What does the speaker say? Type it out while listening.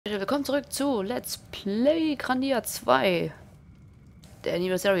Willkommen zurück zu Let's Play Grandia 2, der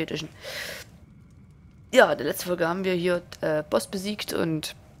Anniversary Edition. Ja, in der letzten Folge haben wir hier Boss besiegt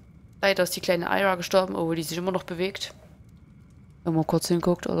und leider ist die kleine Ira gestorben, obwohl die sich immer noch bewegt. Wenn man kurz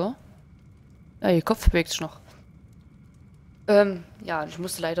hinguckt, oder? Ja, ihr Kopf bewegt sich noch. Ja, ich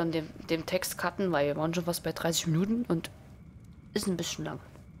musste leider in dem Text cutten, weil wir waren schon fast bei 30 Minuten und ist ein bisschen lang.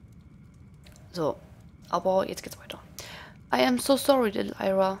 So, aber jetzt geht's weiter. I am so sorry, little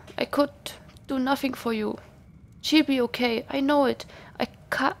Ira. I could do nothing for you. She'll be okay, I know it. A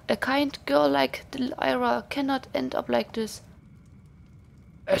kind girl like little Ira cannot end up like this.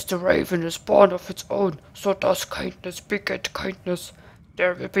 As the raven is born of its own, so does kindness beget kindness.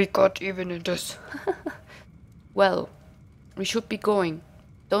 There will be God even in this. Well, we should be going.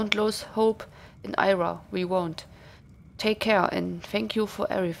 Don't lose hope in Ira, we won't. Take care and thank you for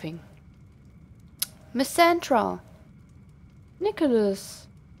everything. Miss Sandra! Nicholas!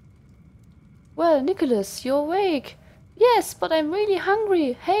 Well, Nicholas, you're awake. Yes, but I'm really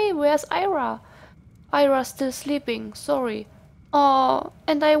hungry. Hey, where's Ira? Ira's still sleeping, sorry. Oh,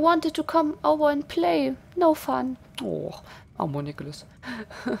 and I wanted to come over and play. No fun. Oh, armer Nicholas.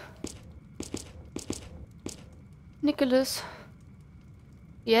 Nicholas.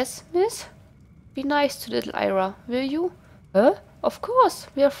 Yes, miss? Be nice to little Ira, will you? Huh? Of course,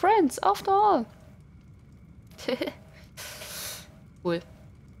 we are friends, after all. Cool.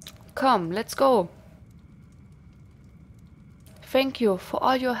 Come, let's go. Thank you for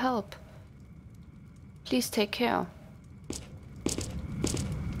all your help. Please take care.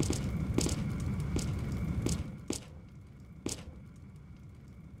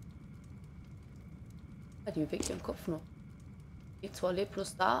 Die bewegt im Kopf noch. Die zwar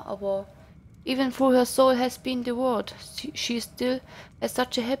leblos da, aber even through her soul has been devoured, she still has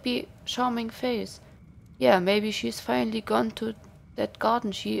such a happy, charming face. Yeah, maybe she's finally gone to that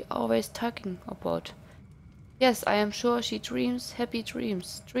garden she always talking about. Yes, I am sure she dreams happy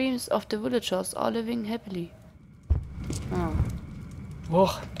dreams. Dreams of the villagers all living happily. Ah.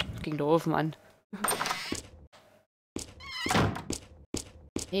 Och, ging der Ofen an.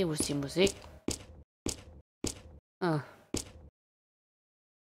 Hey, wo ist die Musik? Ah.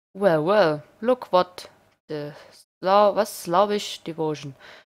 Well, look what the Slavish devotion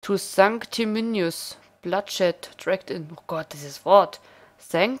to sanctimonious bloodshed dragged in. Oh Gott, dieses Wort.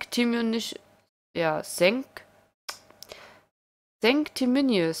 Sanctimonious, ja,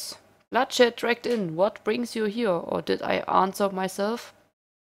 sanctimonious bloodshed dragged in. What brings you here? Or did I answer myself?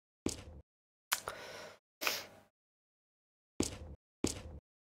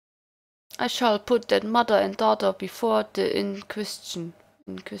 I shall put that mother and daughter before the Inquisition.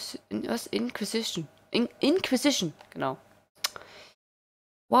 Inquisition, genau.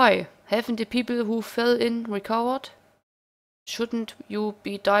 Why? Haven't the people who fell in recovered? Shouldn't you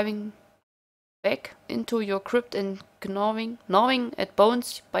be diving back into your crypt and gnawing at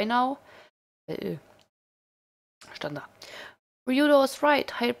bones by now? Stand da. Ryudo is right,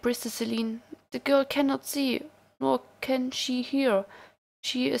 High Priestess Celine. The girl cannot see, nor can she hear.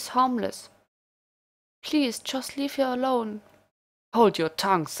 She is harmless. Please, just leave her alone. Hold your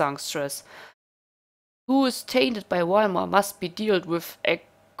tongue, songstress. Who is tainted by Weimar must be dealt with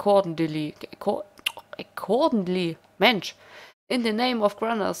accordingly. Accordingly, Mensch. In the name of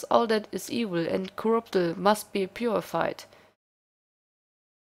Granas, all that is evil and corruptible must be purified.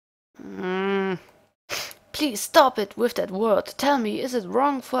 Please stop it with that word. Tell me, is it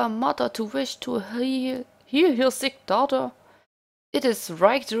wrong for a mother to wish to heal her sick daughter? It is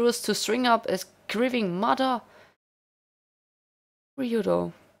righteous to string up a grieving mother.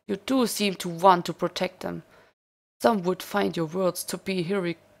 Ryudo, you do seem to want to protect them. Some would find your words to be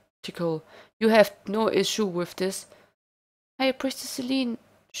heretical. You have no issue with this. Hey, Priestess Celine,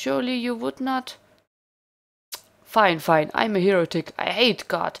 surely you would not? Fine, I'm a heretic. I hate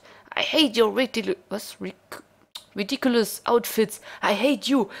God. I hate your ridiculous outfits. I hate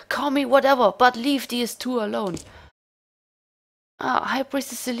you. Call me whatever, but leave these two alone. Ah, High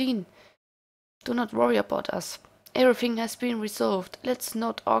Priestess Celine, do not worry about us. Everything has been resolved. Let's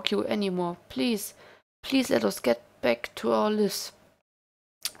not argue anymore. Please let us get back to our lives.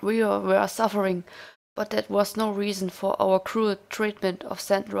 We are suffering, but that was no reason for our cruel treatment of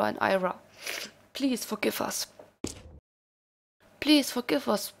Sandra and Ira. Please forgive us. Please forgive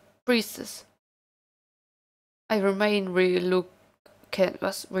us, priestess. I remain reluctant,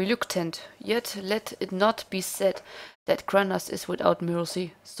 yet let it not be said that Granas is without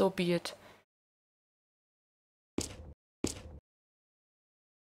mercy. So be it.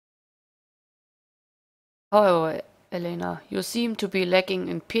 However, Elena, you seem to be lacking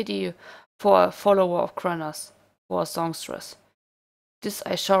in pity for a follower of Granas, for a songstress. This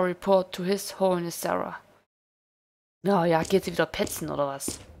I shall report to his Holiness Sarah. Na ja, geht sie wieder petzen oder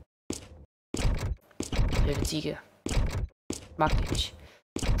was? Blöde Ziege. Mag die nicht.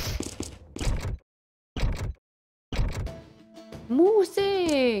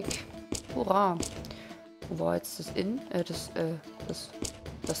 Musik! Hurra! Wo war jetzt das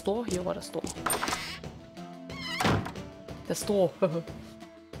das Tor? Hier war das Tor. Das Tor.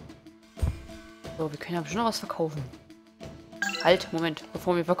 So, wir können ja bestimmt noch was verkaufen. Halt, Moment,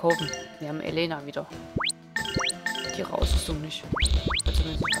 bevor wir verkaufen. Wir haben Elena wieder. Die Ausrüstung nicht. Also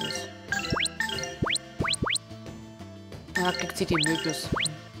zumindest nicht alles. Ja, kriegt sie die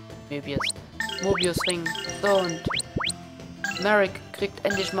Mobius Ring. So, und Merrick kriegt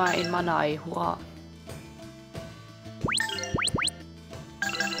endlich mal ein Mana-Ei. Hurra.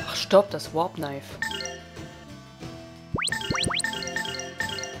 Ach, stopp, das Warp Knife.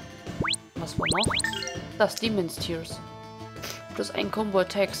 Was war noch? Das Demon's Tears. Plus ein Combo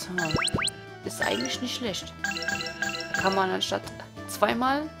Attacks. Ist eigentlich nicht schlecht. Da kann man anstatt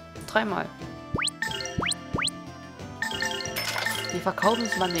zweimal, dreimal. Die verkaufen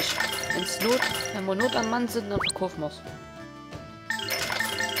es man nicht. Wenn wir Not am Mann sind, dann verkaufen wir es.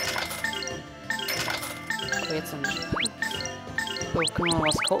 Aber jetzt noch nicht. So, können wir mal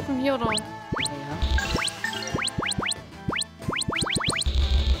was kaufen hier, oder? Ja.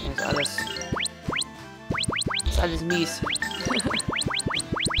 Ist alles mies.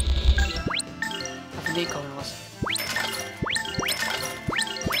 Ach nee, kaum was.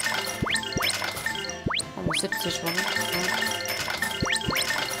 Oh, 70 Mann.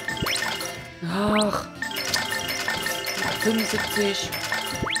 Ach. 75.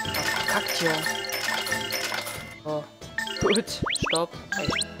 Ach, kackt hier. Oh. Gut. Stopp.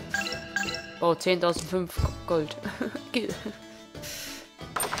 Reicht. Oh, 10.005 Gold. Gil.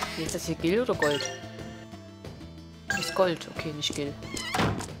 Ist das hier Gil oder Gold? Ist Gold. Okay, nicht Gil.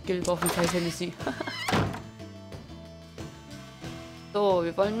 Gil war auf jeden Fall Hennessy. So,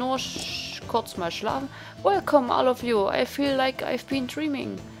 wir wollen nur kurz mal schlafen. Welcome, all of you. I feel like I've been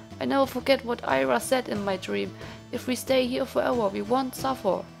dreaming. I never forget what Ira said in my dream. If we stay here forever, we won't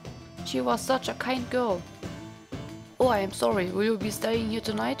suffer. She was such a kind girl. Oh, I am sorry. Will you be staying here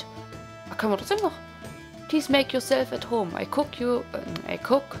tonight? Ach, können wir trotzdem noch? Please make yourself at home. I cook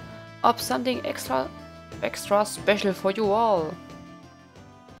up something extra special for you all.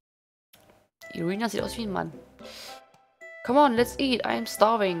 Irina sieht aus wie ein Mann. Come on, let's eat. I'm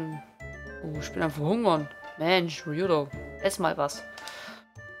starving. Oh, ich bin am Verhungern. Mensch, Ryudo, ess mal was.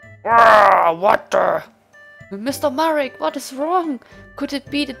 Ah, what the? Mr. Marek, what is wrong? Could it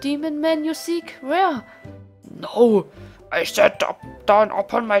be the demon man you seek? Where? No, I sat down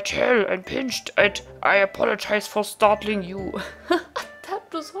upon my tail and pinched it. I apologize for startling you.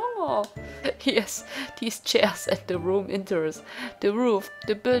 That was hunger. Yes, these chairs and the room interiors, the roof,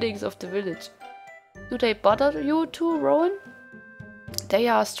 the buildings of the village. Do they bother you too, Rowan? They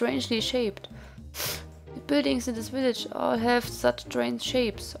are strangely shaped. The buildings in this village all have such strange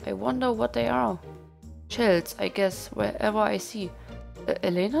shapes. I wonder what they are. Shells, I guess, wherever I see.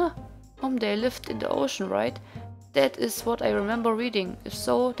 Elena? They lived in the ocean, right? That is what I remember reading. If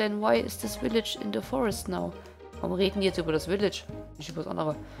so, then why is this village in the forest now? Warum reden die jetzt über das Village? Nicht über das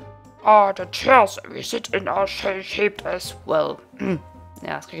andere. Ah, the chairs we sit in are shell-shaped as well.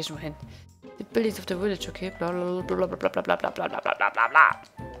 Ja, das kriege ich schon mal hin. The buildings of the village, okay. Bla bla bla bla bla bla bla bla bla bla bla bla bla.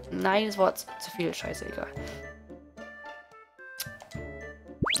 Nein, es war zu viel. Scheiße, egal.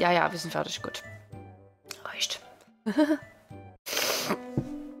 Ja, ja, wir sind fertig. Gut. Reicht.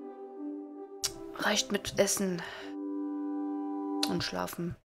 Reicht mit Essen. Und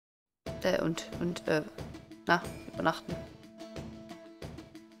Schlafen. Übernachten.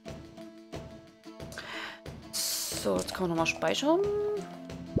 So, jetzt können wir nochmal speichern.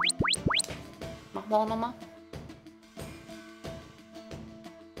 Machen wir auch nochmal.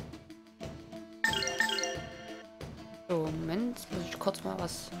 So, Moment, jetzt muss ich kurz mal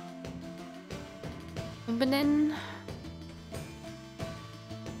was umbenennen.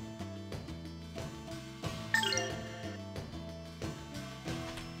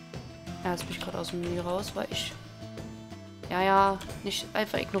 Ja, jetzt bin ich gerade aus dem Menü raus, weil ich... Ja, nicht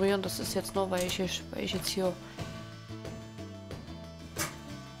einfach ignorieren, das ist jetzt nur, weil ich jetzt hier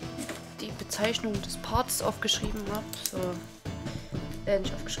die Bezeichnung des Parts aufgeschrieben habe. So,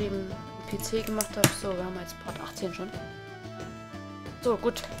 nicht aufgeschrieben, PC gemacht habe. So, wir haben jetzt Part 18 schon. So,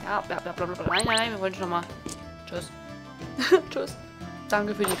 gut. Ja, blablabla. Nein, wir wollen schon nochmal. Tschüss. Tschüss.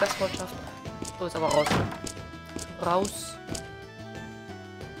 Danke für die Gastfreundschaft. So, ist aber raus. Raus.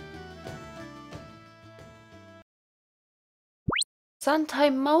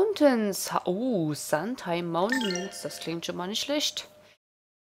 Sandheim Mountains. Oh, Sandheim Mountains. Das klingt schon mal nicht schlecht.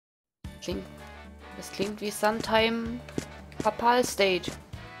 Das klingt wie Suntime Papal State.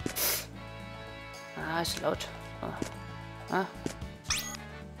 Ah, ist laut. Ah.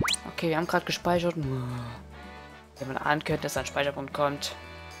 Okay, wir haben gerade gespeichert. Wenn man ahnen könnte, dass ein Speicherpunkt kommt.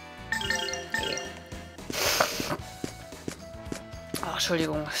 Okay. Ach,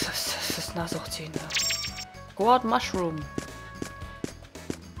 Entschuldigung, das ist Nachsuchziehen. Gourd Mushroom.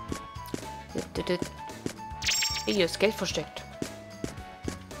 Hey, hier ist Geld versteckt.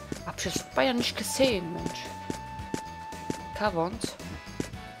 Hab ich das Bayern nicht gesehen, Mensch. Caverns.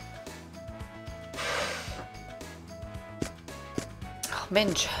 Ach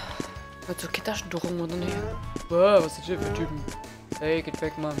Mensch. Wird so Taschentuch rum oder nicht? Wow, was ist das für Typen? Hey, geht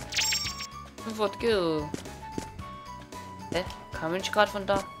weg, Mann. 5 Kill. Hä? Kam ich gerade von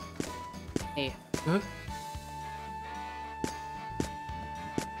da? Nee. Hä?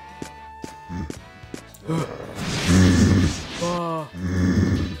 Oh,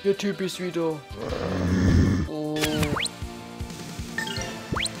 der Typ ist wieder. Oh.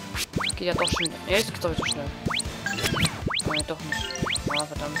 Geht ja doch schnell. Ne, es geht doch wieder schnell. Nein, doch nicht. Ah,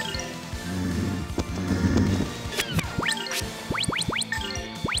 verdammt.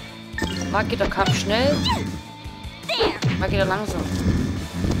 Mal geht der Kampf schnell. Mal geht er langsam.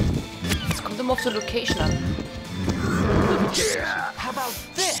 Es kommt immer auf die Location an. How about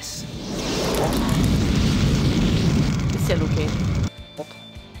this? Ist ja Location.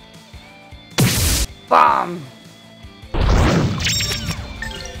 Bam!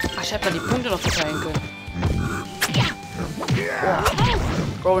 Ach, ich hätte mal die Punkte noch verteilen können.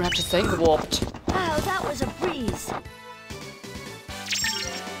 Oh. Rowan hat jetzt dahin geworbt. Wow, that was a breeze.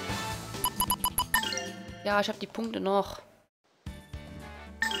 Ja, ich habe die Punkte noch.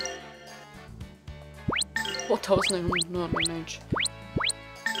 Oh, 1100, Mensch.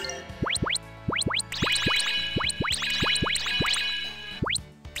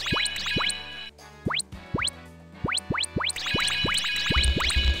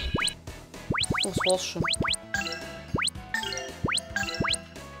 Oh, das war's schon.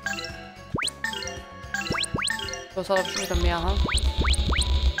 Das hat aber schon wieder mehr, ha?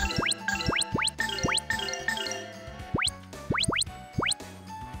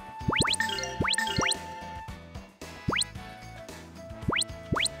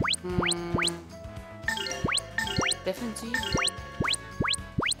 Defensiv.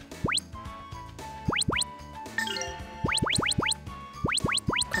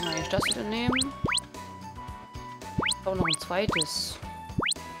 Kann man eigentlich das wieder nehmen? Aber noch ein zweites.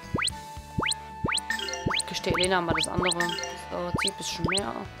 Ich gestehe Elena mal das andere. Das zieht ein bisschen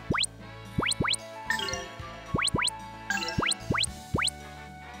mehr.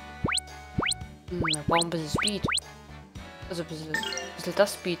 Wir brauchen ein bisschen Speed. Also ein bisschen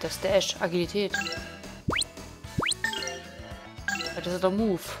das Speed, das Dash, Agilität. Das ist der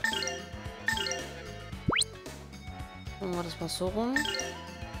Move. Machen wir das mal so rum.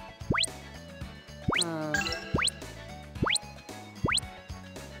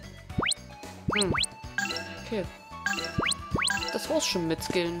 Okay. Das war's schon mit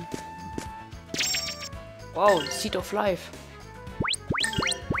Skillen. Wow, Seed of Life.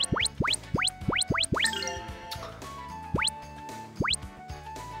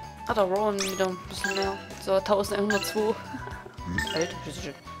 Hat der Rowan wieder ein bisschen mehr. So, 1102. Alter,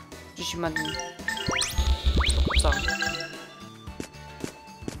 ich jemanden sagen.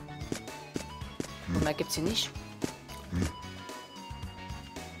 Mehr gibt's hier nicht.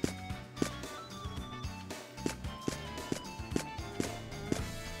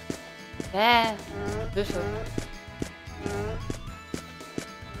 Würfel.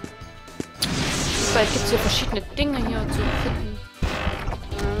 Bald gibt's hier verschiedene Dinge hier zu finden.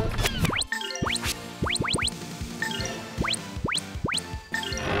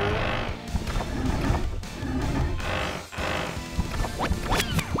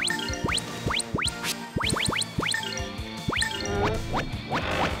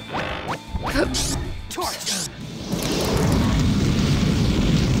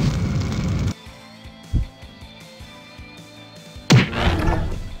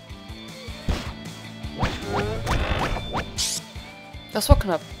 Das war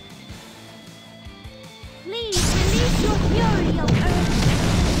knapp. Please release your fury, O Earth.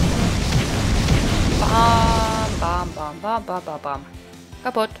 Bam, bam, bam, bam, bam, bam, bam.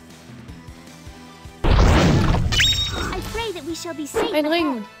 Kaputt. I pray that we shall be safe. Ein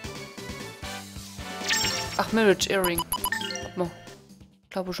Ring. Ach, Marriage Earring. Warte mal.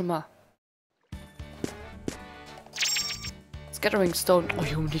 Glaube schon mal. Scattering Stone. Oh,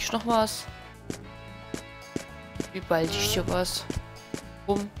 hier liegt noch was. Überall liegt hier was.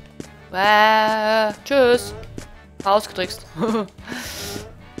 Rum. Tschüss. Ausgetrickst.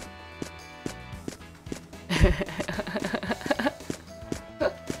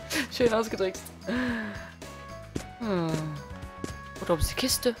 Schön ausgedrückt. Oder ob es die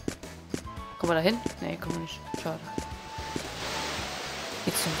Kiste? Kommen wir da hin? Nee, kommen wir nicht. Schade.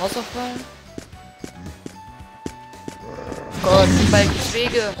 Geht's zum Wasserfall? Gott, bald gibt's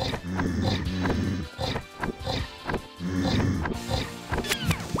Wege.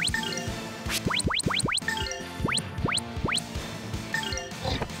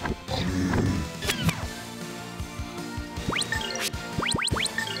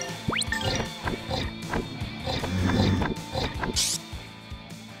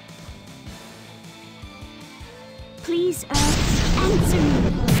 Please, answer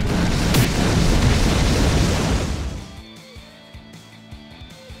me.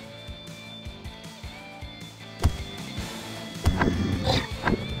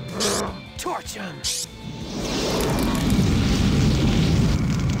 Torch him!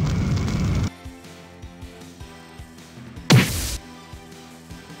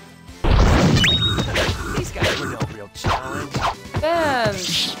 These guys were no real challenge. Bam!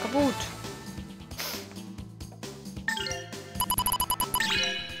 Kaputt.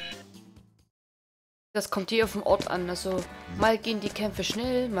 Das kommt hier auf den Ort an. Also mal gehen die Kämpfe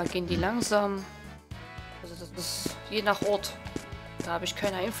schnell, mal gehen die langsam. Also das ist je nach Ort. Da habe ich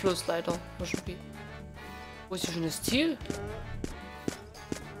keinen Einfluss leider. Wo ist hier schon das Ziel?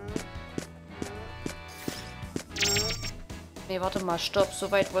 Ne, warte mal, stopp.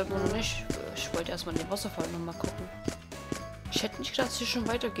 So weit wollten wir noch nicht. Ich wollte erstmal den Wasserfall nochmal gucken. Ich hätte nicht gedacht, dass es hier schon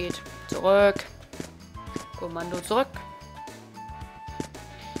weitergeht. Zurück. Kommando zurück.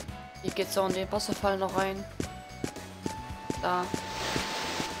 Hier geht's auch in den Wasserfall noch rein. Da.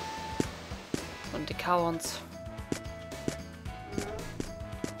 Und die Cowards.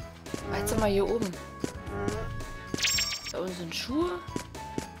 Jetzt sind wir hier oben. Da unten sind Schuhe.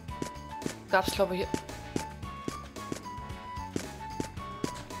 Gab's glaube ich hier.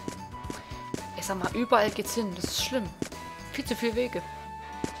 Ich sag mal, überall geht's hin. Das ist schlimm. Viel zu viele Wege.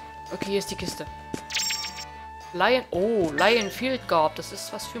 Okay, hier ist die Kiste. Lion. Oh, Lion Field Guard. Das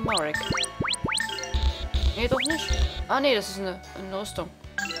ist was für Marek. Nee, doch nicht. Ah, nee, das ist eine Rüstung.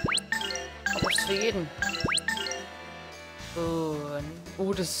 Aber das ist für jeden.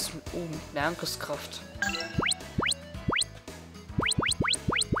 Oh, das ist eine Angriffskraft.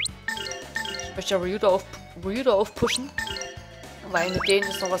 Ich möchte ja Ryuda aufpushen. Weil mit denen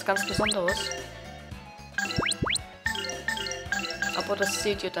ist noch was ganz Besonderes. Aber das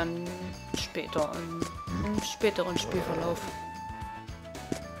seht ihr dann später. Im späteren Spielverlauf.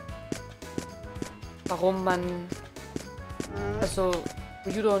 Warum man also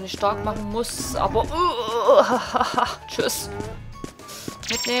Ryuda nicht stark machen muss, aber tschüss.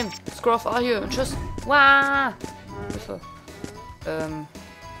 Mitnehmen. Scruff A hier und tschüss. Wow. Hilfe.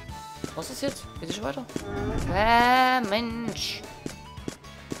 Was ist jetzt? Geht es weiter? Mensch.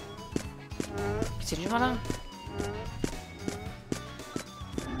 Geht's hier nicht mal lang?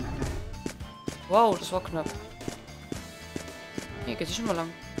 Wow, das war knapp. Hier geht's nicht mal lang.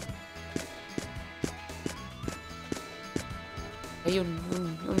 Hey,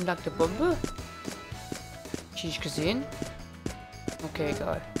 und lag der Bombe? Hab ich nicht gesehen? Okay,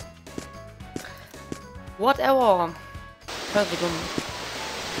 egal. Whatever. Entschuldigung.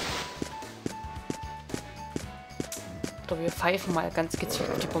 Oder wir pfeifen mal ganz gezielt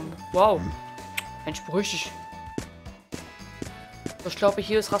auf die Bombe. Wow. Mensch, beruhig dich. Ich glaube,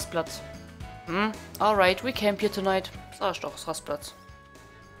 hier ist Rastplatz. Alright, we camp here tonight. Sag ich doch, ist Rastplatz.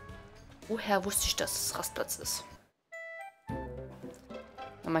 Woher wusste ich, dass es Rastplatz ist?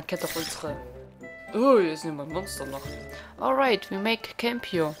 Ja, man kennt doch unsere... Oh, hier sind immer Monster noch. Alright, we make camp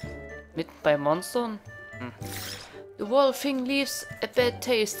here. Mitten bei Monstern? The whole thing leaves a bad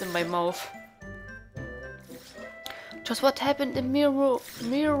taste in my mouth. Just what happened in Miru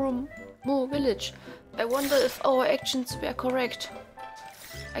Village. I wonder if our actions were correct.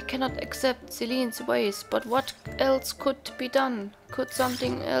 I cannot accept Celine's ways, but what else could be done? Could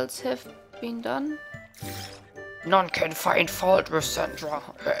something else have been done? None can find fault with Sandra.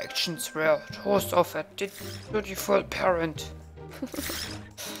 Her actions were those of a dutiful parent.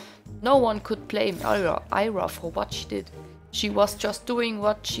 No one could blame Ira for what she did. She was just doing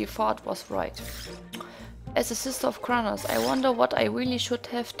what she thought was right. As a sister of Kranos, I wonder what I really should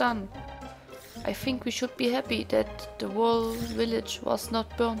have done. I think we should be happy that the whole village was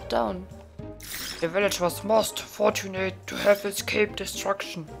not burnt down. The village was most fortunate to have escaped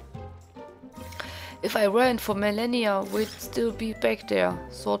destruction. If I ran for millennia, we'd still be back there,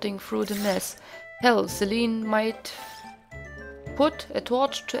 sorting through the mess. Hell, Celine might put a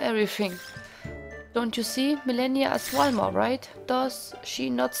torch to everything. Don't you see? Millennia as Walmar, right? Does she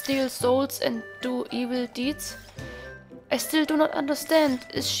not steal souls and do evil deeds? I still do not understand.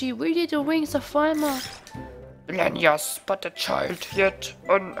 Is she really the wings of Walmar? Millennia's but a child, yet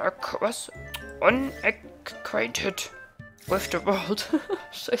unacquainted with the world.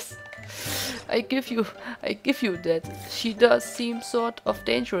 Scheiße. I give you that. She does seem sort of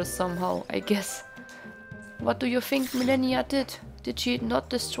dangerous somehow, I guess. What do you think Millennia did? Did she not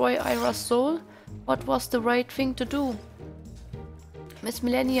destroy Ira's soul? What was the right thing to do? Miss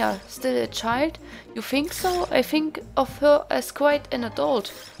Millennia, still a child? You think so? I think of her as quite an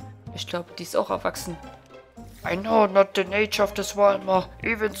adult. Ich glaube, die ist auch erwachsen. I know not the nature of this Walmar.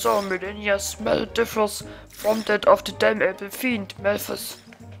 Even so, Millennia's smell differs from that of the damnable fiend, Malthus.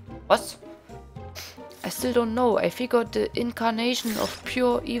 Was? I still don't know. I figured the incarnation of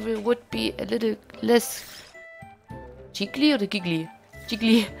pure evil would be a little less jiggly or giggly?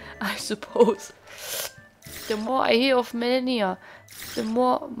 Jiggly, I suppose. The more I hear of Millennia, the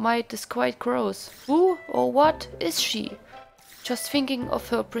more my disquiet grows. Who or what is she? Just thinking of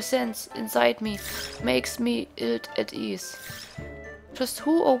her presence inside me makes me ill at ease. Just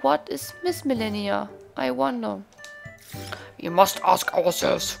who or what is Miss Millennia? I wonder. We must ask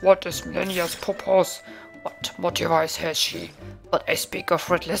ourselves, what is Millennia's purpose? What motives has she? But I speak of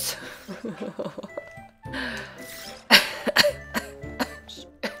Riddless.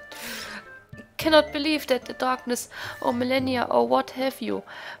 Cannot believe that the darkness or Millennia or what have you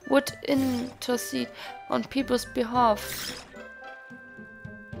would intercede on people's behalf.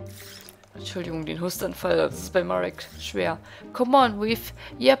 Entschuldigung, den Hustanfall, das ist bei Marek schwer. Come on, we've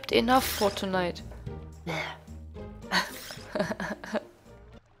yapped enough for tonight.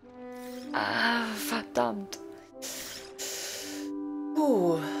 Ah, verdammt.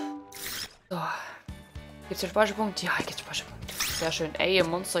 So. Gibt's den Speicherpunkt? Ja, gibt's Speicherpunkt. Sehr schön. Ey, ihr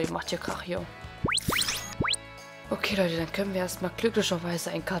Monster, ihr macht hier Krach hier. Okay, Leute, dann können wir erstmal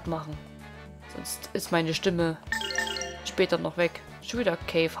glücklicherweise einen Cut machen. Sonst ist meine Stimme später noch weg. Schon wieder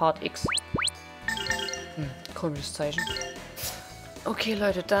Cave Hard X. Komisches Zeichen. Okay,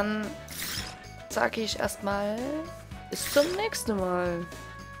 Leute, dann sage ich erstmal bis zum nächsten Mal.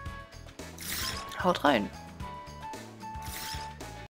 Haut rein.